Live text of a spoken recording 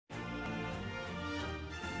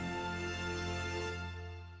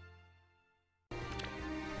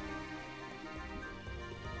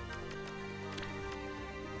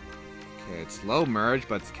Okay, it's low merge,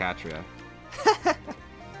 but it's Katria.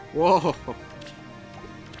 Whoa!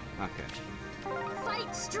 Okay.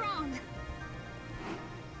 Fight strong!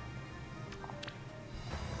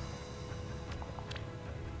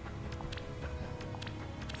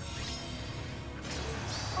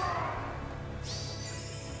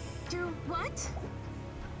 Do what?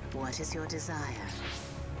 What is your desire?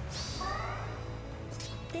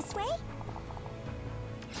 This way?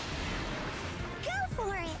 Go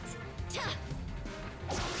for it!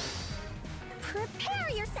 Prepare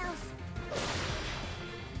yourself!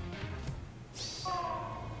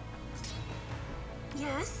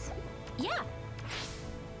 Yes? Yeah.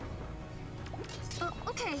 Oh,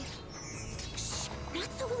 okay. Shh, not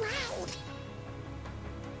so loud.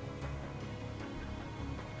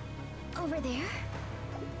 Over there?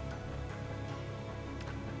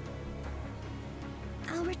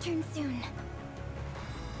 I'll return soon.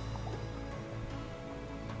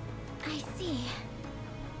 I see.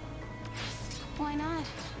 Why not?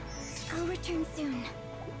 I'll return soon.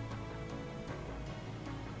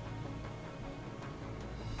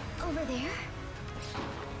 Over there?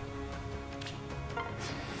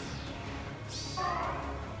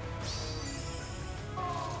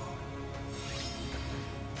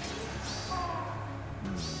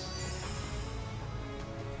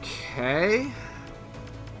 Okay.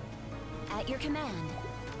 At your command.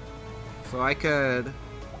 So I could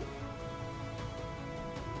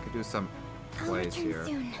do some plays here.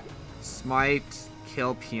 Soon. Smite,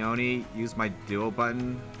 kill Peony, use my duo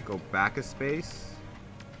button, go back a space.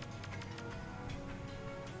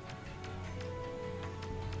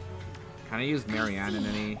 Can I use Marianne in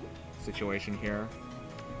any situation here?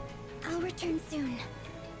 I'll return soon.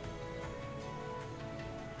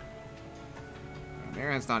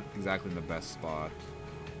 Marianne's not exactly in the best spot.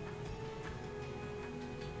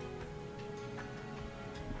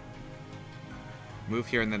 Move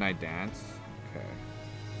here and then I dance. Okay.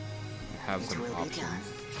 I have some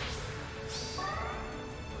options.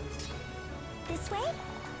 This way?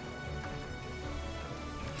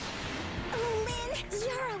 Oh, Lyn,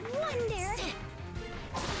 you're a wonder!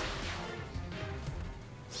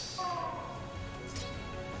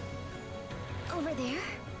 Over there?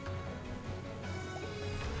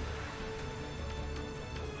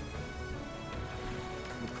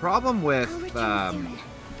 The problem with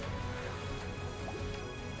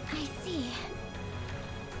I see.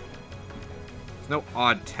 there's no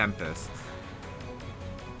odd Tempest,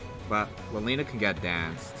 but Lilina can get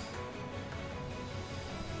danced.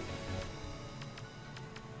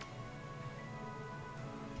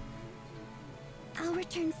 I'll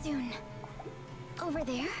return soon. Over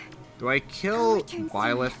there? Do I kill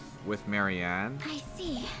Byleth with Marianne? I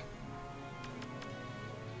see.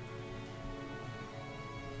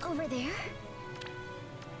 Over there?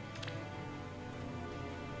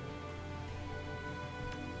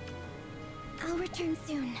 I'll return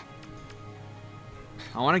soon.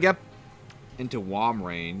 I want to get into WOM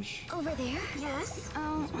range. Over there? Yes.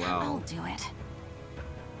 Oh, well. I'll do it.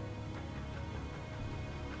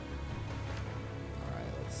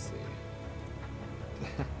 Alright, let's see.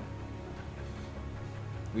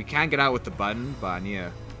 We can get out with the button, but I need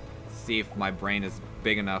to see if my brain is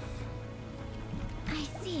big enough. I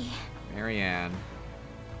see. Marianne.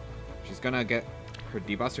 She's gonna get... Her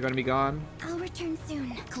debuffs are gonna be gone. I'll return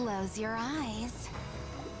soon. Close your eyes.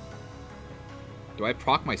 Do I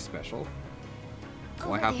proc my special?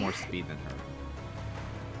 Will I have there. more speed than her?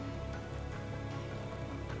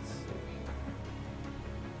 Let's see.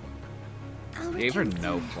 I'll Gave her return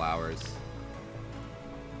no soon. flowers.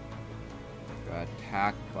 Got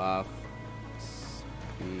attack buff,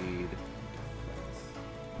 speed, defense.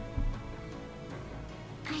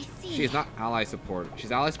 I see. She's not ally support.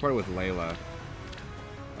 She's ally supported with Layla.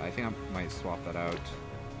 I think I might swap that out.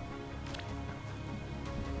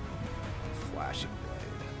 Flashing blade.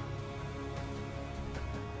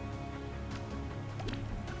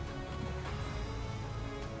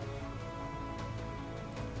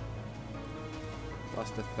 Plus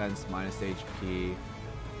defense, minus HP.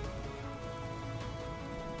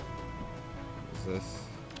 What is this?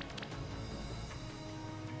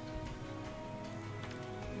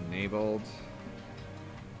 Enabled.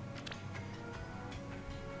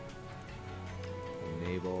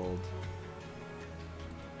 Enabled.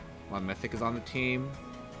 One mythic is on the team.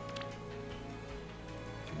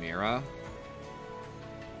 Chimera.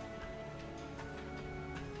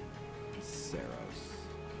 Saros.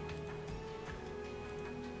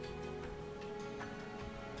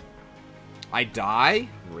 I die?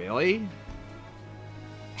 Really?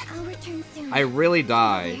 I'll return soon. I really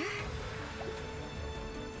die.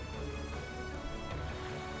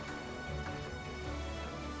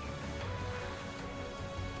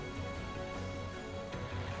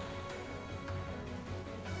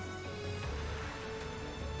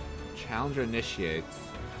 Challenger initiates.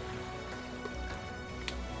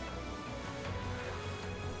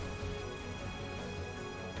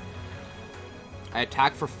 I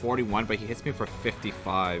attack for 41, but he hits me for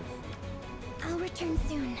 55. I'll return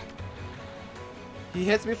soon. He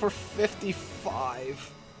hits me for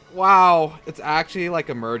 55. Wow, it's actually like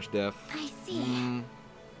a merge diff. I see.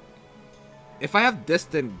 If I have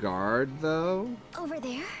distant guard, though... Over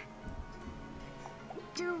there?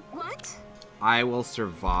 Do what? I will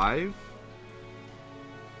survive.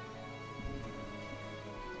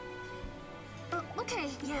 Okay,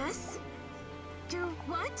 yes. Do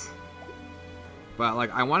what? But,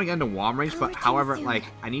 like, I want to get into Wom range, but return however, soon. like,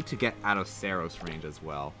 I need to get out of Saros range as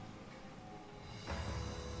well.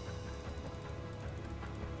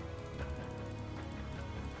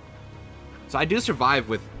 So I do survive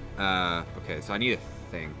with, okay, so I need to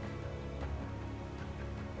think.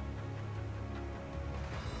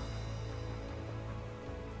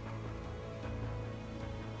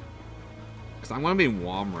 Because I'm going to be in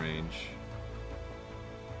Wom range.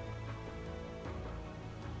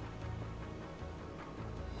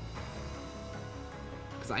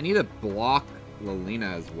 Because I need to block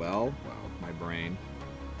Lilina as well. Wow, my brain.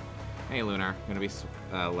 Hey, Lunar. Gonna be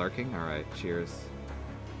lurking? Alright, cheers.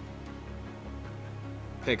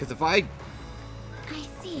 Okay, because if I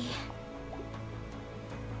see.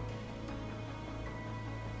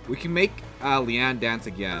 we can make Leanne dance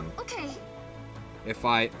again. Okay. If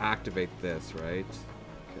I activate this, right?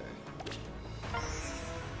 Okay.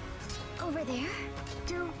 Over there?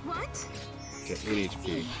 Do what? Get 8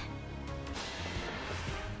 HP.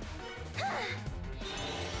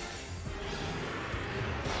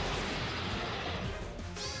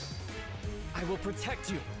 I will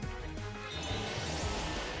protect you.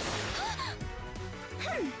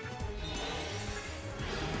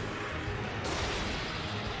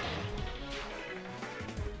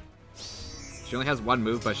 She only has one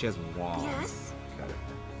move, but she has Wom. Yes? Got it.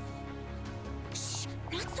 Shh,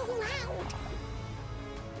 not so loud.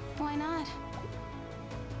 Why not?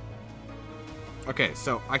 Okay,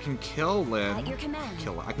 so I can kill Lyn. At your command.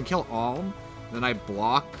 I can kill Alm. Then I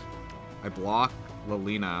block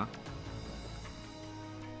Lilina.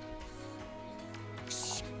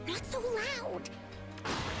 Shh, not so loud.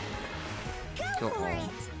 Go Kill for Alm.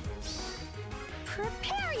 it.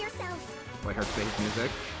 Prepare yourself. Play her fake music.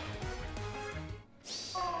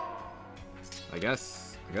 I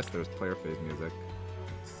guess there's player phase music.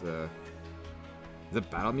 It's is it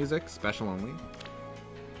battle music? Special only?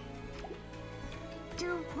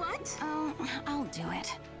 Do what? Oh, I'll do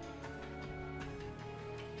it.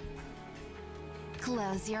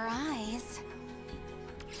 Close your eyes.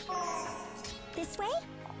 This way?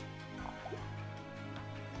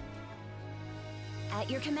 At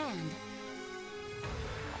your command.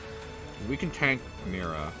 We can tank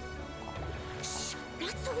Mira. Shh,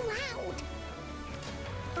 not so loud.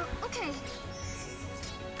 Okay.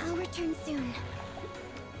 I'll return soon.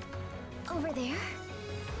 Over there?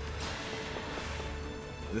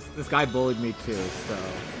 This guy bullied me too, so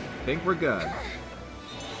I think we're good.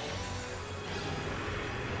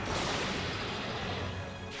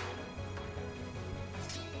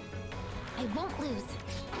 I won't lose.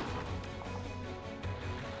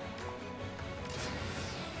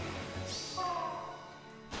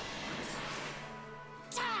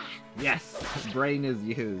 Yes! Brain is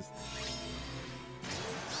used. I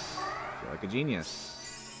feel like a genius.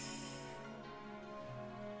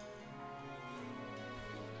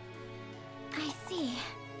 I see.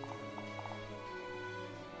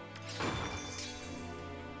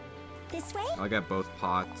 This way? I got both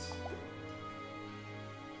pots.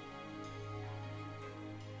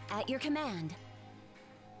 At your command.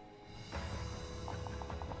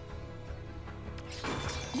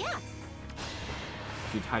 Yeah,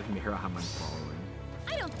 If you type Mira, how am I following?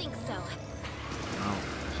 I don't think so. No,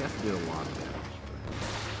 she has to do a lot of damage.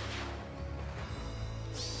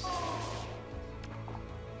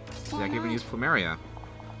 See, I can even use Plumeria.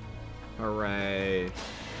 Hooray.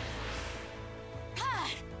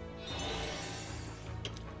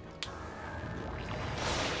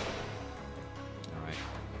 Alright.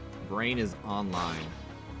 Brain is online.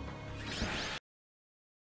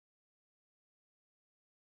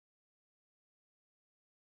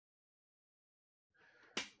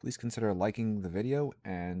 Please consider liking the video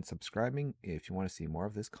and subscribing if you want to see more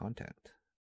of this content.